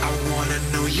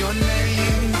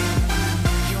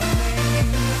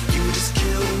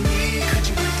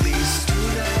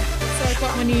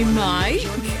mic.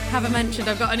 Haven't mentioned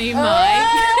I've got a new mic.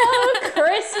 Oh,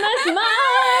 Christmas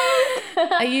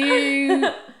mic! Are you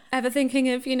ever thinking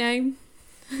of,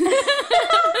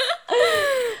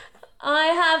 I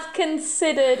have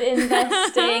considered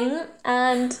investing,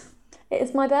 and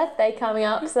it's my birthday coming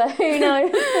up, so who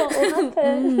knows what will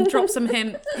happen. Drop some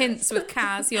hints with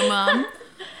Kaz, your mum.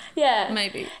 Yeah.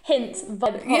 Maybe. Hints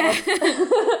by the pod. Yeah.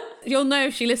 You'll know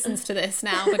she listens to this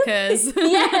now because...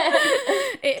 Yeah.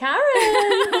 Karen!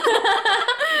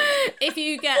 If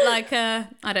you get like a,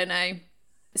 I don't know,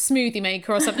 smoothie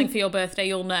maker or something for your birthday,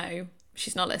 you'll know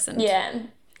she's not listened. Yeah.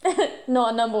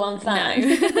 Not a number one fan.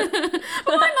 No.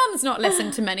 But my mum's not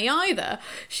listened to many either.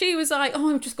 She was like,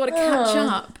 I've just got to catch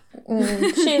up.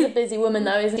 She's a busy woman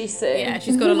though, isn't she, Sue? Yeah,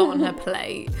 she's got a lot on her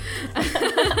plate.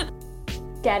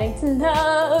 Getting to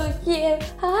know you.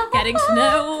 Getting to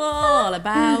know all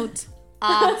about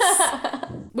us.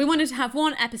 We wanted to have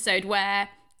one episode where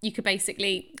you could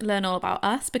basically learn all about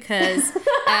us because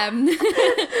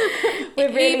we're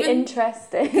really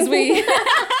interesting. Because we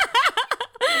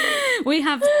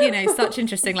have, such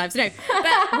interesting lives. No,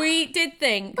 but we did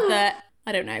think that,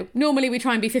 I don't know, normally we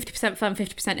try and be 50% fun,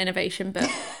 50% innovation, but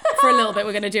for a little bit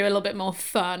we're going to do a little bit more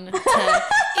fun to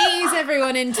ease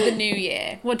everyone into the new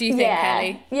year. What do you think,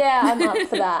 Kelly? Yeah, I'm up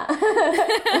for that.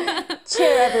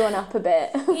 Cheer everyone up a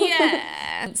bit.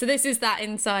 Yeah. So this is that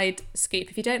inside scoop.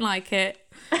 If you don't like it,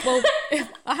 well,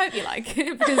 I hope you like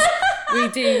it because we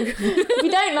do. If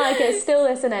you don't like it, still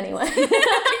listen anyway.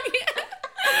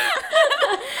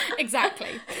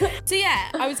 Exactly. So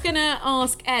yeah, I was going to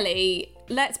ask Ellie,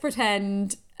 let's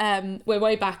pretend we're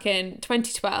way back in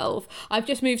 2012. I've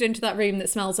just moved into that room that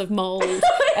smells of mould.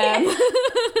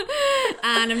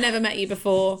 And I've never met you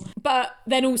before. But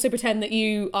then also pretend that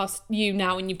you are you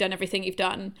now and you've done everything you've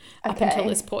done up until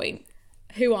this point.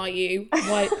 Who are you?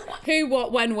 Why? Who,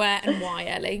 what, when, where, and why,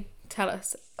 Ellie? Tell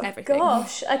us everything.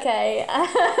 Gosh, okay.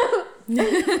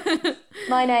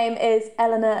 My name is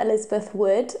Eleanor Elizabeth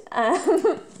Wood.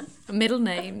 Middle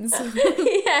names.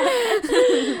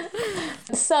 Yeah.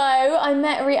 So I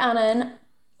met Rhiannon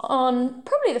on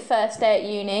probably the first day at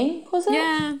uni, was it?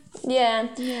 Yeah. Yeah.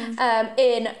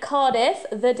 In Cardiff,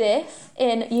 the Diff,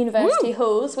 in University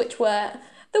Halls, which were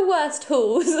the worst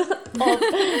halls of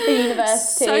the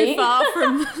university. So far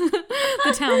from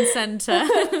the town centre.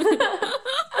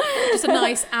 Just a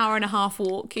nice hour and a half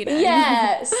walk,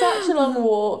 Yeah, such a long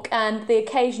walk, and the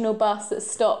occasional bus that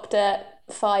stopped at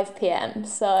 5 p.m.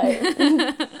 So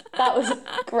that was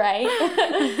great.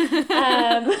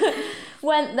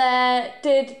 Went there,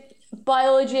 did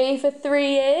biology for 3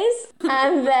 years,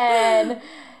 and then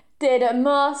did a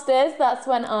master's. That's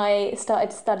when I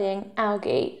started studying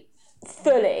algae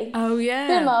fully. Oh yeah.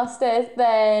 Did a master's,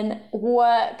 then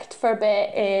worked for a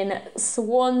bit in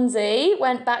Swansea,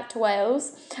 went back to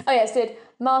Wales. Oh yes, did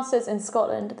master's in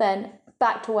Scotland, then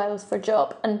back to Wales for a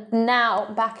job, and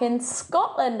now back in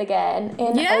Scotland again,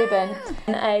 in Oban,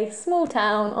 in a small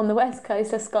town on the west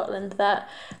coast of Scotland that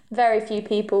very few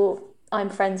people I'm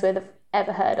friends with have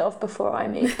ever heard of before I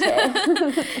moved here.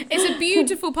 It's a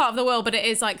beautiful part of the world, but it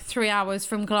is like 3 hours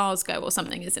from Glasgow or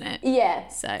something, isn't it? Yeah,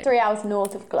 so 3 hours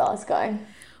north of Glasgow.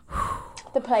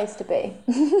 The place to be.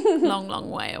 Long, long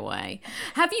way away.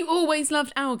 Have you always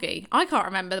loved algae? I can't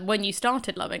remember when you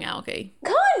started loving algae.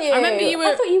 Can't you? I remember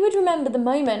I thought you would remember the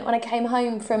moment when I came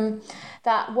home from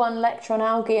that one lecture on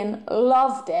algae and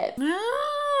loved it.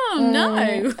 Oh,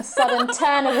 no. A sudden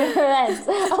turn of events.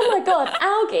 Oh my God,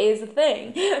 algae is a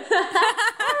thing.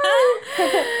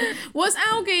 Was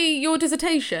algae your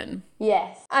dissertation?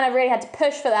 Yes. And I really had to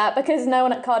push for that because no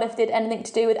one at Cardiff did anything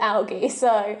to do with algae.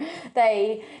 So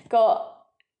they got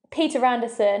Peter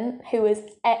Anderson, who was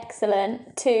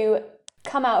excellent, to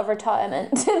come out of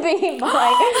retirement to be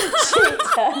my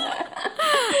tutor.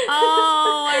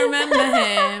 Oh, I remember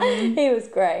him. He was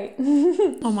great.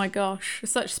 Oh my gosh,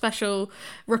 such special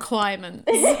requirements.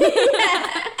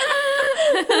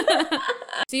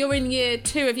 So you're in year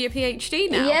 2 of your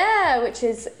PhD now? Yeah, which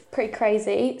is pretty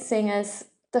crazy, seeing as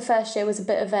the first year was a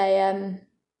bit of a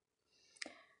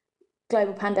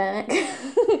global pandemic.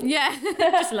 Yeah,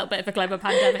 just a little bit of a global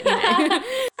pandemic,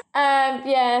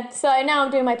 Yeah, so now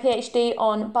I'm doing my PhD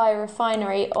on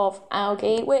biorefinery of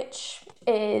algae, which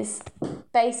is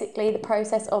basically the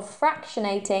process of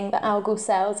fractionating the algal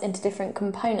cells into different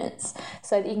components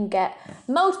so that you can get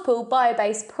multiple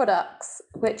bio-based products,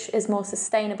 which is more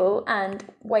sustainable and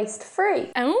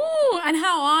waste-free. Oh, and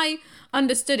how I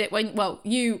understood it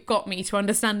you got me to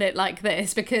understand it like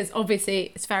this, because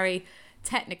obviously it's very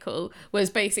technical, was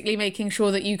basically making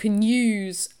sure that you can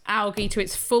use algae to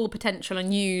its full potential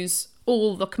and use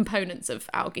all the components of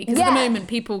algae, because at the moment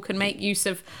people can make use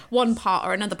of one part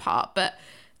or another part, but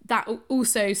that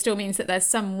also still means that there's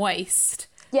some waste.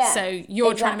 Yeah, so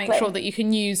you're trying to make exactly. sure that you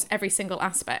can use every single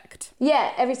aspect.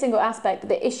 Yeah, every single aspect.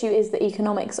 The issue is the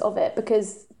economics of it,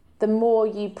 because the more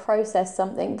you process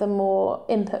something, the more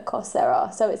input costs there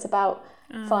are. So it's about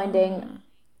finding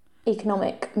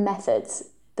economic methods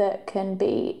that can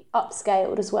be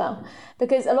upscaled as well.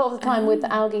 Because a lot of the time with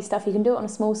the algae stuff, you can do it on a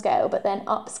small scale, but then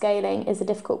upscaling is the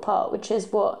difficult part, which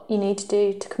is what you need to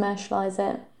do to commercialise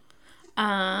it.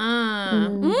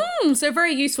 So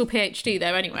very useful PhD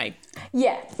though anyway.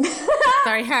 Yeah.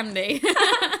 Very handy.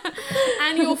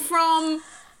 And you're from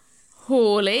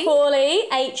Hawley. Hawley,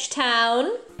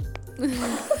 H-Town. So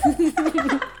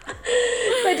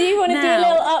do you want to do a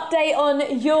little update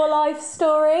on your life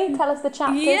story? Tell us the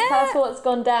chapters, tell us what's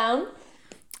gone down.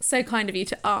 So kind of you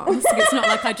to ask. It's not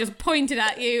like I just pointed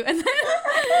at you and then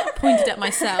pointed at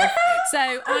myself.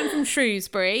 So I'm from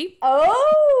Shrewsbury.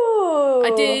 Oh!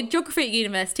 I did geography at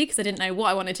university because I didn't know what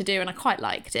I wanted to do and I quite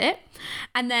liked it.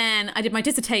 And then I did my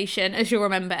dissertation, as you'll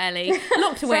remember, Ellie,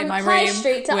 locked away in my room. From High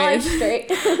Street to I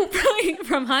Street.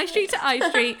 From High Street to I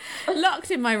Street,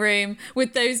 locked in my room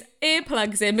with those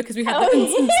earplugs in because we had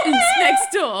the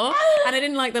next door. And I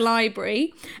didn't like the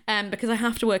library because I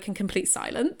have to work in complete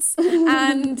silence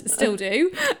and still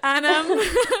do. And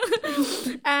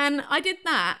and I did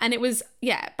that, and it was,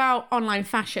 about online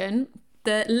fashion.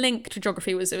 The link to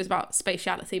geography was about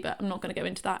spatiality, but I'm not going to go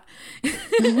into that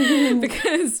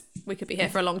because we could be here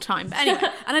for a long time. But anyway,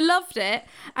 and I loved it.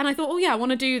 And I thought, I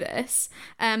want to do this.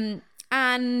 And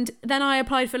then I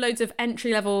applied for loads of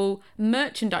entry-level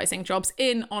merchandising jobs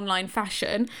in online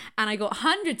fashion. And I got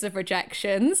hundreds of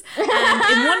rejections. And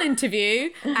in one interview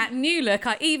at New Look,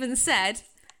 I even said,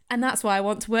 and that's why I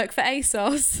want to work for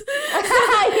ASOS.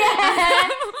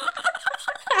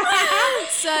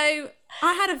 So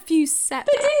I had a few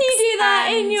setbacks. But didn't you do that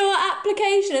in your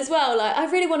application as well? Like, I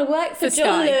really want to work for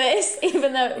John Lewis,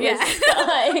 even though it was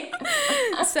Sky.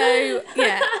 So,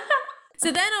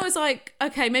 So then I was like,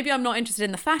 okay, maybe I'm not interested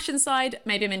in the fashion side.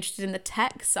 Maybe I'm interested in the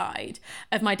tech side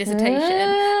of my dissertation.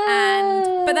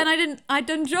 But then I'd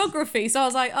done geography. So I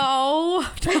was like,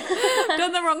 I've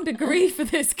done the wrong degree for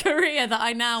this career that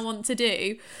I now want to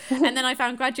do. And then I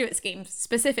found graduate schemes,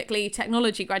 specifically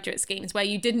technology graduate schemes, where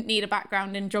you didn't need a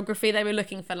background in geography. They were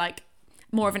looking for like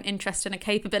more of an interest and a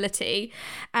capability.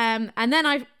 And then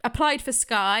I applied for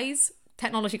Sky's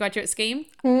technology graduate scheme.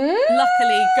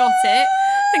 Luckily got it.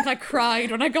 I think I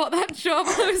cried when I got that job.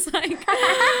 I was like,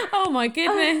 oh my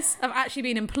goodness. I've actually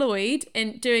been employed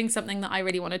in doing something that I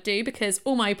really want to do, because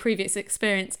all my previous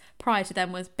experience prior to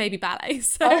them was baby ballet.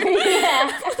 So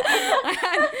I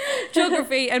had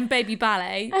geography and baby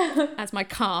ballet as my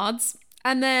cards.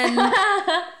 And then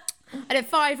I did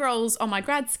 5 roles on my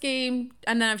grad scheme,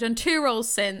 and then I've done 2 roles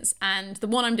since, and the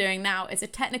one I'm doing now is a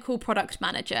technical product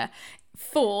manager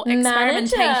for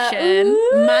experimentation.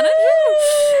 Manager?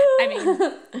 I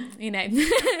mean,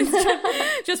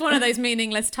 it's just one of those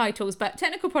meaningless titles, but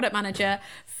technical product manager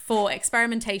for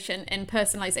experimentation in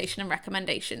personalization and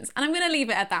recommendations. And I'm going to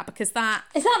leave it at that, because that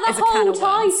is that the whole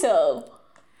title?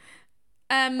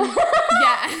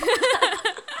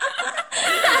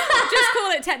 Just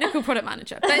call it technical product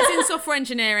manager, but it's in software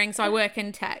engineering, so I work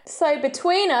in tech. So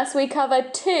between us, we cover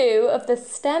 2 of the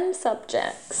STEM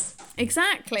subjects.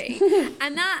 Exactly.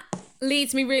 And that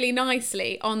leads me really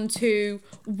nicely onto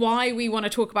why we want to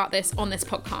talk about this on this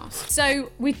podcast. So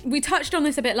we touched on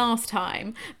this a bit last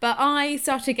time, but I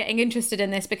started getting interested in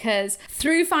this because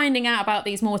through finding out about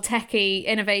these more techie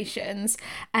innovations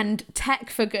and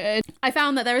tech for good, I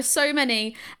found that there are so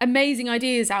many amazing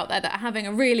ideas out there that are having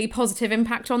a really positive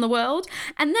impact on the world.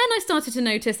 And then I started to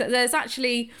notice that there's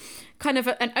actually kind of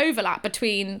an overlap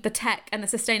between the tech and the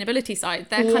sustainability side.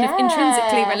 They're kind of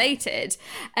intrinsically related.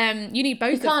 You need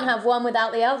both. You can't have one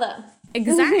without the other.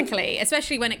 Exactly,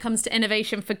 especially when it comes to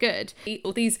innovation for good.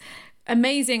 All these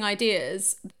amazing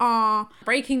ideas are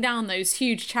breaking down those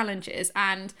huge challenges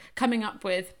and coming up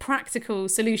with practical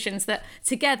solutions that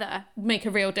together make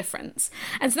a real difference.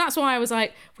 And so that's why I was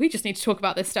like, we just need to talk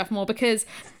about this stuff more, because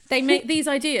they make these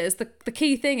ideas, the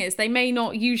key thing is they may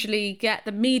not usually get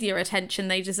the media attention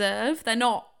they deserve. They're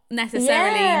not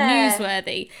necessarily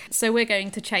newsworthy. So we're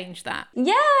going to change that.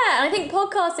 Yeah, and I think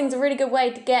podcasting is a really good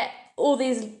way to get all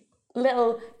these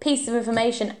little pieces of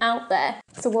information out there.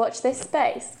 So watch this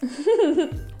space.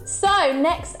 So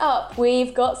next up,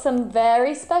 we've got some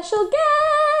very special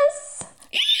guests.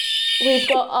 We've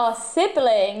got our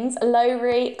siblings,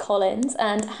 Lowry Collins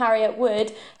and Harriet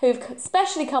Wood, who've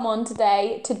specially come on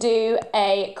today to do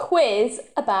a quiz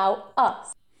about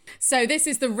us. So this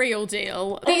is the real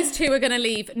deal. These 2 are going to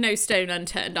leave no stone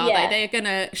unturned, are they? They're going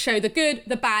to show the good,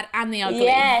 the bad, and the ugly.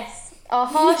 Yes. Our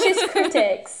harshest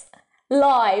critics,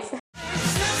 live.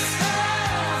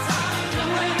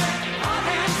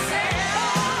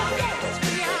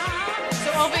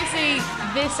 So obviously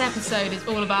this episode is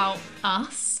all about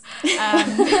us.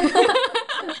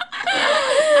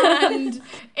 And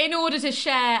in order to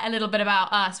share a little bit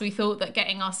about us, we thought that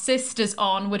getting our sisters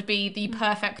on would be the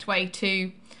perfect way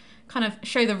to kind of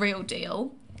show the real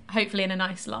deal, hopefully in a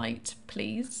nice light,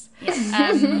 please.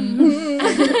 Only.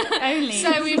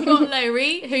 So we've got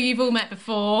Lowry, who you've all met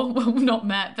before. Well, not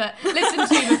met, but listened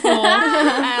to before.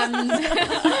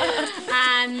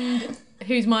 And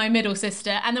who's my middle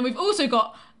sister. And then we've also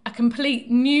got a complete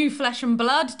new flesh and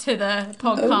blood to the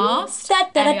podcast.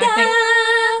 Ellie,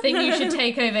 I think you should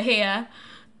take over here.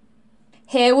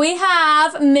 Here we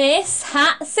have Miss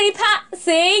Hatsy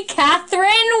Patsy Catherine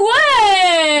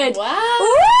Wood. Wow.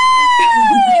 Woo!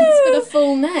 Thanks for the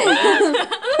full name.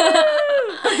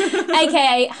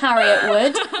 AKA Harriet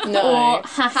Wood, No. or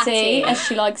Hattie, as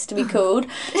she likes to be called.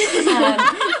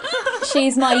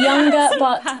 She's my younger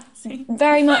but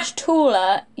very much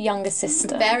taller younger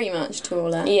sister. Very much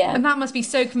taller. Yeah. And that must be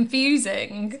so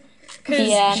confusing. Because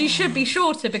Yeah. she should be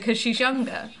shorter because she's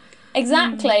younger.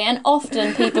 Exactly, and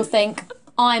often people think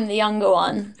I'm the younger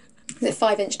one. Is it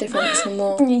 5-inch difference or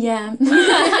more? Yeah.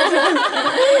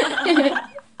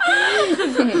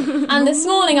 And this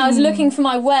morning I was looking for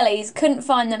my wellies, couldn't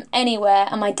find them anywhere,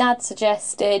 and my dad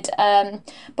suggested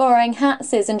borrowing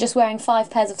Hats's and just wearing 5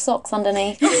 pairs of socks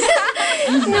underneath.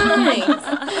 Nice.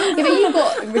 Yeah, but you've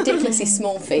got ridiculously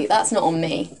small feet. That's not on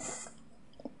me.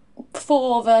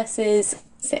 4 versus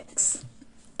 6.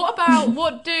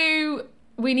 What do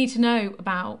we need to know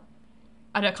about?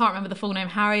 I can't remember the full name.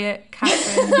 Harriet,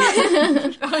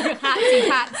 Catherine, Hatsy,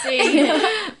 Patsy,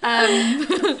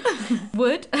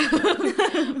 Wood.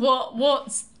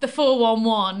 What's the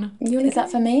 411? Is that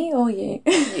for me or you?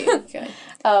 You go.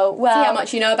 Oh, well. See how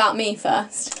much you know about me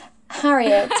first.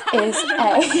 Harriet is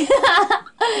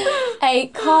a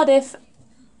Cardiff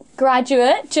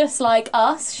graduate, just like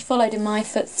us. She followed in my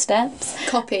footsteps,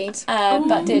 Copied.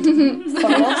 but did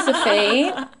philosophy,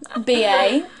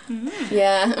 BA.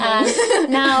 Yeah. And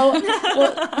now,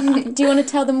 do you want to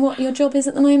tell them what your job is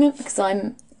at the moment? Because I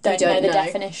don't know don't the know.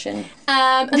 definition.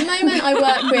 At the moment, I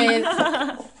work with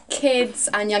kids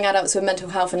and young adults with mental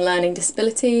health and learning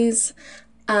disabilities,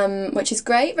 which is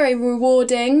great, very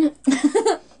rewarding.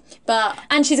 But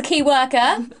And she's a key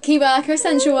worker. key worker,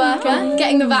 essential worker,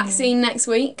 getting the vaccine next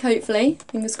week, hopefully.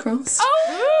 Fingers crossed.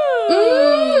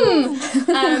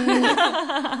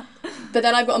 But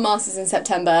then I've got a master's in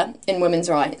September in women's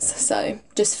rights, so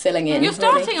just filling in. You're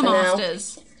starting really, a for now.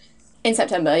 master's. In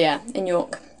September, yeah, in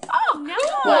York. Oh, no.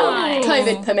 Well,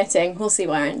 COVID permitting, we'll see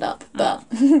where I end up, but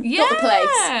Yeah. got the place,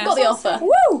 got the offer.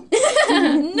 Woo!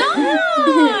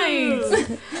 Nice.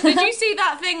 Did you see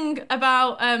that thing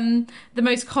about the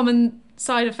most common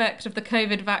side effect of the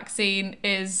COVID vaccine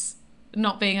is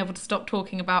not being able to stop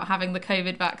talking about having the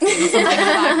COVID vaccine or something like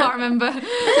that? I can't remember.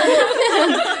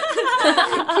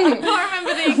 I can't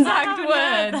remember the exact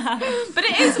words. But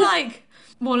it is like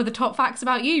one of the top facts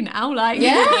about you now. Like,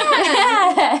 Yeah.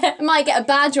 I might get a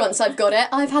badge once I've got it.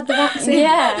 I've had the vaccine.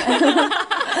 Yeah.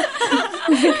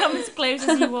 Come as close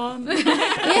as you want.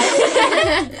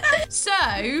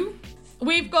 So,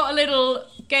 we've got a little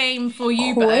game for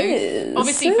you Quiz. both.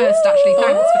 Obviously, first, actually,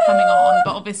 thanks for coming on,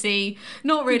 but obviously,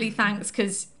 not really thanks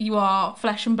because you are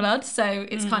flesh and blood, so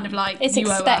it's kind of like It's you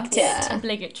owe us. expected.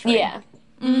 Obligatory. Yeah.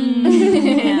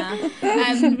 Yeah.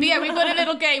 But yeah, we've got a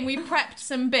little game. We prepped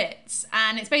some bits,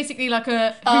 and it's basically like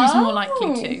a who's more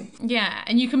likely to. Yeah,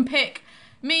 and you can pick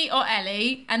me or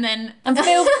Ellie, and then And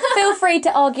feel free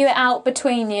to argue it out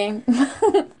between you.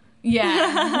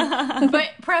 yeah, but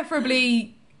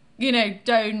preferably,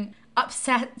 don't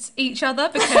upset each other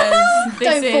because this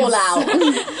Don't is, fall out.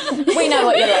 We know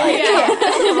what you're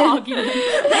like.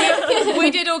 Yeah. We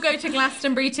did all go to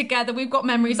Glastonbury together. We've got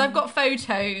memories. I've got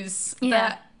photos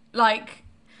that, like,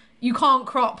 you can't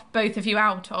crop both of you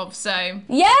out of. So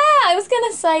Yeah, I was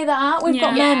going to say that. We've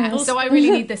got yeah. memories. So I really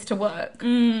need this to work.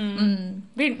 We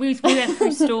went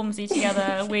through Stormzy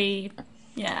together. We've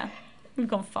gone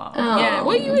far. Yeah.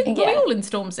 Were we Yeah. all in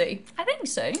Stormzy? I think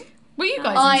so. Were you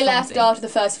guys? I in left Stormzy? after the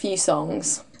first few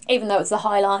songs. Even though it's the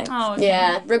highlight. Oh,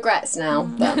 Yeah, regrets now,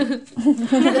 but at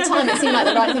the time it seemed like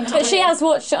the right thing to do. But she has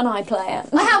watched it on iPlayer.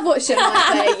 I have watched it on my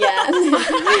play, yeah.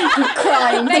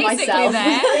 Crying to Basically myself.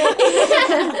 there.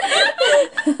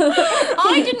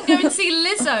 I didn't go and see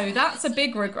Lizzo. That's a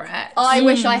big regret. I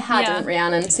wish I hadn't,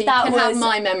 Rhiannon, so you That can have was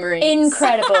my memories.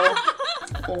 Incredible.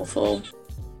 Awful.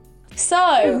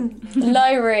 So,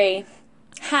 Lowry,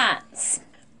 Hats.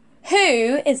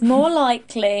 Who is more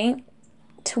likely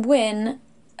to win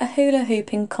a hula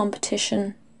hooping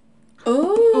competition?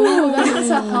 Ooh, that's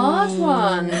a hard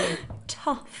one.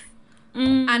 Tough.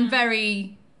 And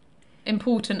very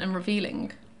important and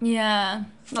revealing. Yeah.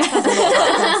 That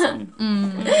says a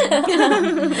lot about that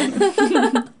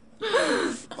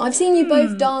person. I've seen you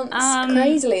both dance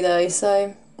crazily though,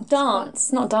 so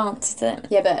Dance, not dance, is it?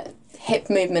 yeah, but hip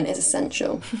movement is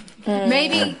essential.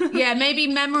 Maybe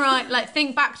memorize, like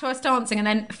think back to us dancing and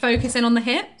then focus in on the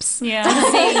hips.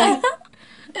 Yeah.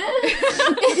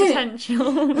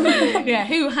 Potential. Yeah,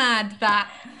 who had that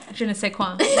je ne sais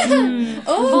quoi?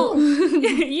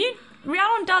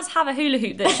 Rhiannon does have a hula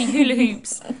hoop that she hula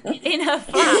hoops in her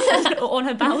flat or on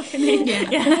her balcony.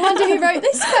 I wonder who wrote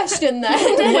this question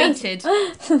then. Weighted.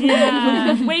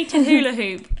 Yeah. Weighted hula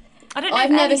hoop. I don't know. I've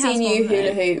if never Ellie has seen you one,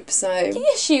 hula though. hoop, so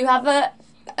Yes, you have a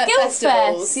at Guild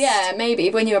festivals, Fest. yeah, maybe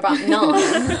when you were about 9.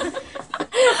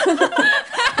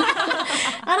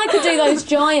 And I could do those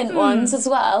giant ones as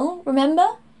well, remember?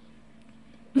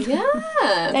 Yeah.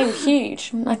 They were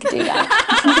huge. I could do that.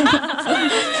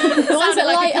 The ones that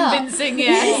light up. Convincing,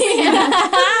 yes.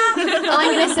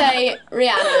 I'm going to say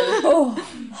Rhiannon. Oh,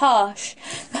 harsh.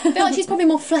 I feel like she's probably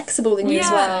more flexible than you as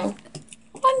Yeah. well.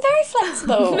 I'm very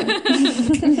flexible.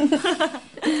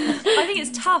 I think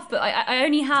it's tough, but I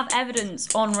only have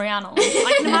evidence on Rhiannon.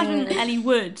 I can imagine Ellie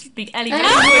would. Ellie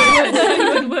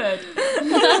would.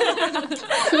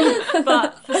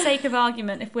 But for sake of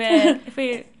argument, if we're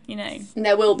you know, And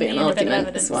there will be an need a bit of argument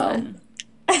evidence, as well. then-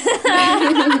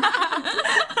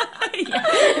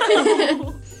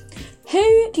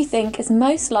 Who do you think is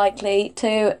most likely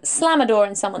to slam a door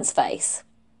in someone's face?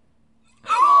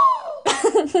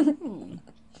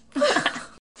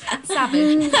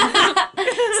 Savage.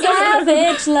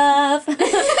 Savage love.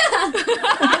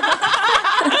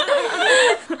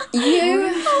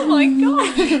 Oh my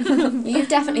god. You've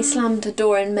definitely slammed a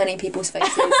door in many people's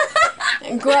faces.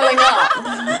 And growing up,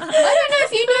 I don't know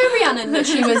if you know Rhiannon, that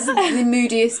she was the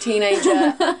moodiest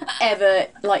teenager ever,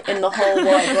 like, in the whole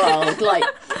wide world. Like,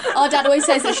 our dad always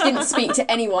says that she didn't speak to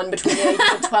anyone between the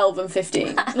ages of 12 and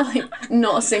 15. Like,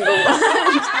 not a single word.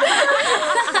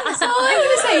 So I'm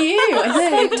going to say you, I I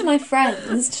think. spoke to my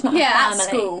friends, just not Yeah, my at family.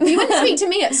 school. You wouldn't speak to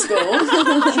me at school.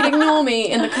 She'd ignore me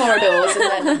in the corridors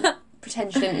and then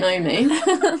pretend she didn't know me.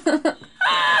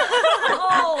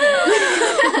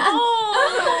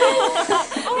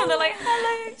 Oh, and they're like,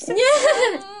 hello.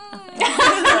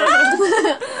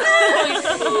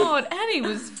 Oh my god, Ellie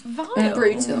was vile.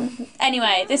 Brutal.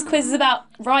 Anyway, this quiz is about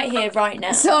right here, right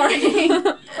now. Sorry.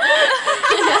 Stop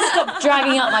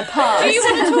dragging up my past. Do you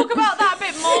want to talk about that a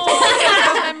bit more?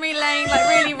 Like, memory lane, like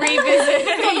really revisit.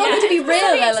 I want it to be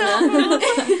real, Eleanor.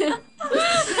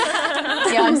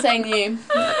 Yeah, I'm saying you.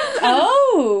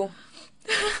 Oh.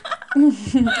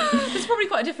 It's probably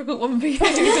quite a difficult one for you.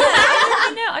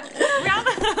 I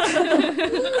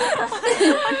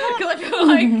feel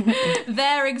like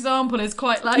their example is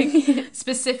quite like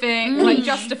specific, like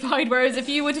justified. Whereas if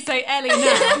you were to say Ellie now,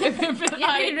 it would be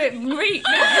like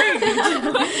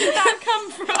that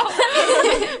come from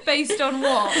based on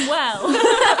what? well,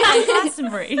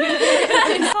 Glastonbury.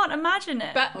 I can't imagine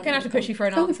it. But I'm gonna have to push you for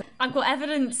an answer, I've got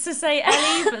evidence to say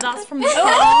Ellie, but that's from the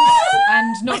past.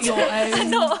 and not your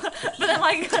own. But then,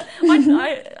 like,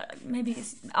 maybe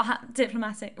it's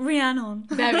diplomatic. Rhiannon.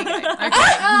 There we go. Okay.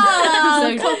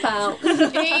 Oh, cop out.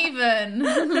 Even.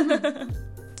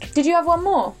 Did you have one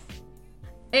more?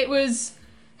 It was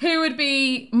who would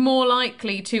be more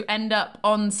likely to end up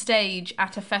on stage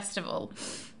at a festival.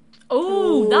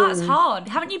 Oh, that's hard.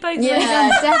 Haven't you both written Yeah,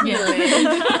 definitely.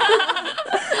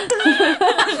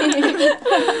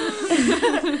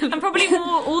 And probably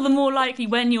all the more likely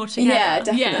when you're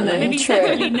together. Yeah, definitely. Maybe you True.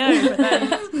 definitely know, but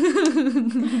then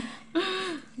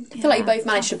I feel like you both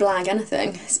managed to blag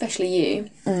anything, especially you.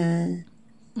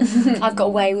 I've got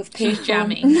away with people. She's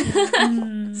jammy.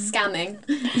 Scamming.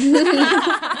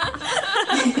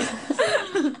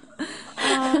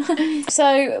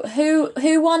 So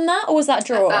who won that, or was that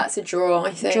draw? That's a draw,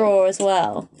 I think. Draw as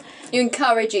well. You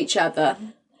encourage each other.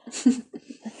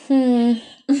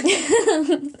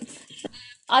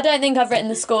 I don't think I've written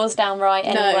the scores down right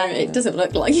No, anyway. it doesn't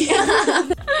look like you.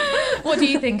 What do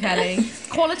you think, Ellie?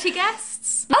 Quality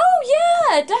guests? Oh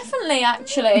yeah, definitely.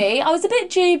 Actually, I was a bit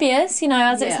dubious,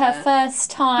 as it's her Yeah. first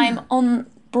time on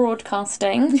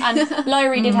broadcasting, and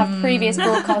Laurie did have previous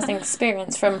broadcasting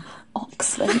experience from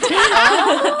Oxford. Do you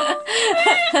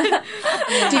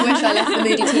wish I left the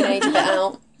moody teenager bit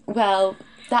out? Well,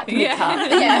 that can be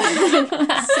cut. Yeah.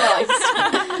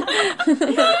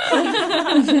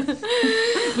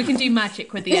 Sliced. We can do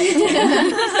magic with the editing.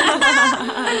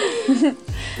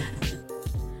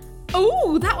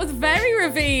 Oh, that was very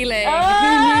revealing.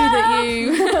 Who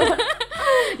knew that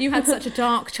you had such a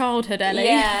dark childhood, Ellie?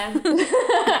 Yeah. Can't believe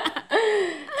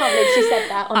she said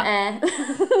that on air.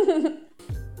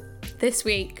 This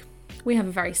week, we have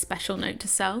a very special note to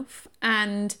self,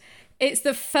 and it's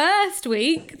the first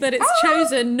week that it's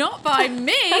chosen not by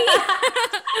me.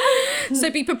 So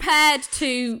be prepared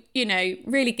to,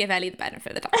 really give Ellie the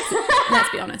benefit of the doubt. Let's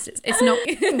be honest, it's not.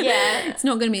 Yeah. It's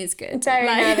not going to be as good. Very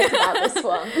nervous about this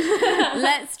one.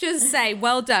 Let's just say,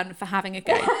 well done for having a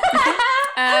go.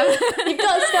 You've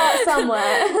got to start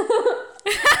somewhere.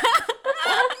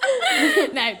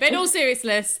 No, but in all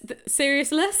seriousness, this is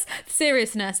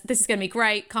going to be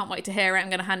great. Can't wait to hear it. I'm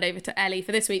going to hand over to Ellie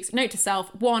for this week's note to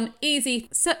self. One easy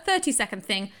 30-second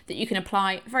thing that you can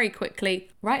apply very quickly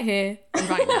right here and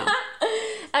right now.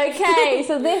 Okay,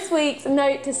 so this week's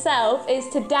note to self is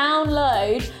to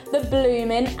download the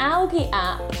Bloomin' Algae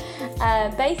app.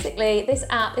 Basically, this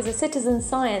app is a citizen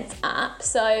science app.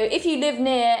 So if you live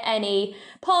near any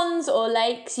ponds or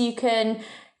lakes, you can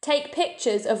take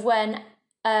pictures of when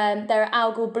there are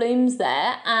algal blooms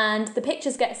there, and the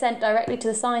pictures get sent directly to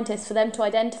the scientists for them to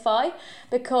identify,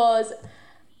 because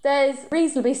there's a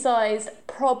reasonably sized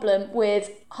problem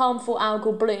with harmful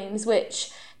algal blooms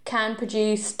which can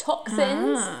produce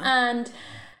toxins, and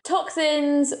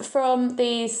toxins from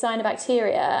these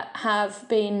cyanobacteria have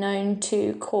been known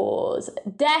to cause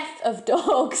death of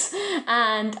dogs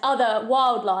and other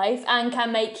wildlife, and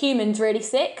can make humans really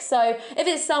sick. So if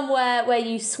it's somewhere where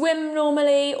you swim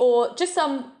normally, or just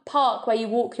some park where you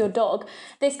walk your dog,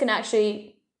 this can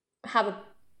actually have a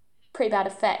pretty bad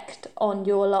effect on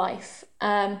your life.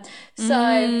 Yeah,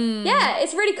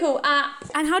 it's a really cool app.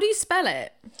 And how do you spell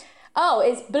it? Oh,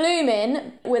 it's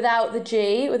Bloomin' without the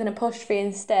G, with an apostrophe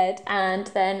instead, and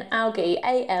then algae,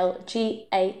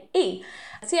 ALGAE.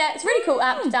 So yeah, it's a really cool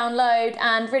app to download,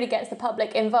 and really gets the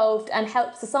public involved and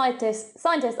helps the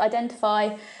scientists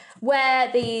identify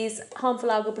where these harmful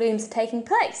algal blooms are taking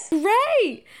place.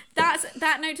 Great!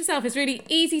 That note to self is really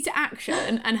easy to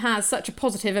action and has such a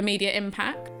positive immediate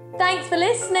impact. Thanks for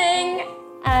listening!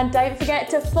 And don't forget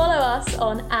to follow us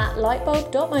on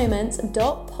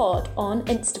 @lightbulb.moments.pod on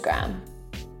Instagram.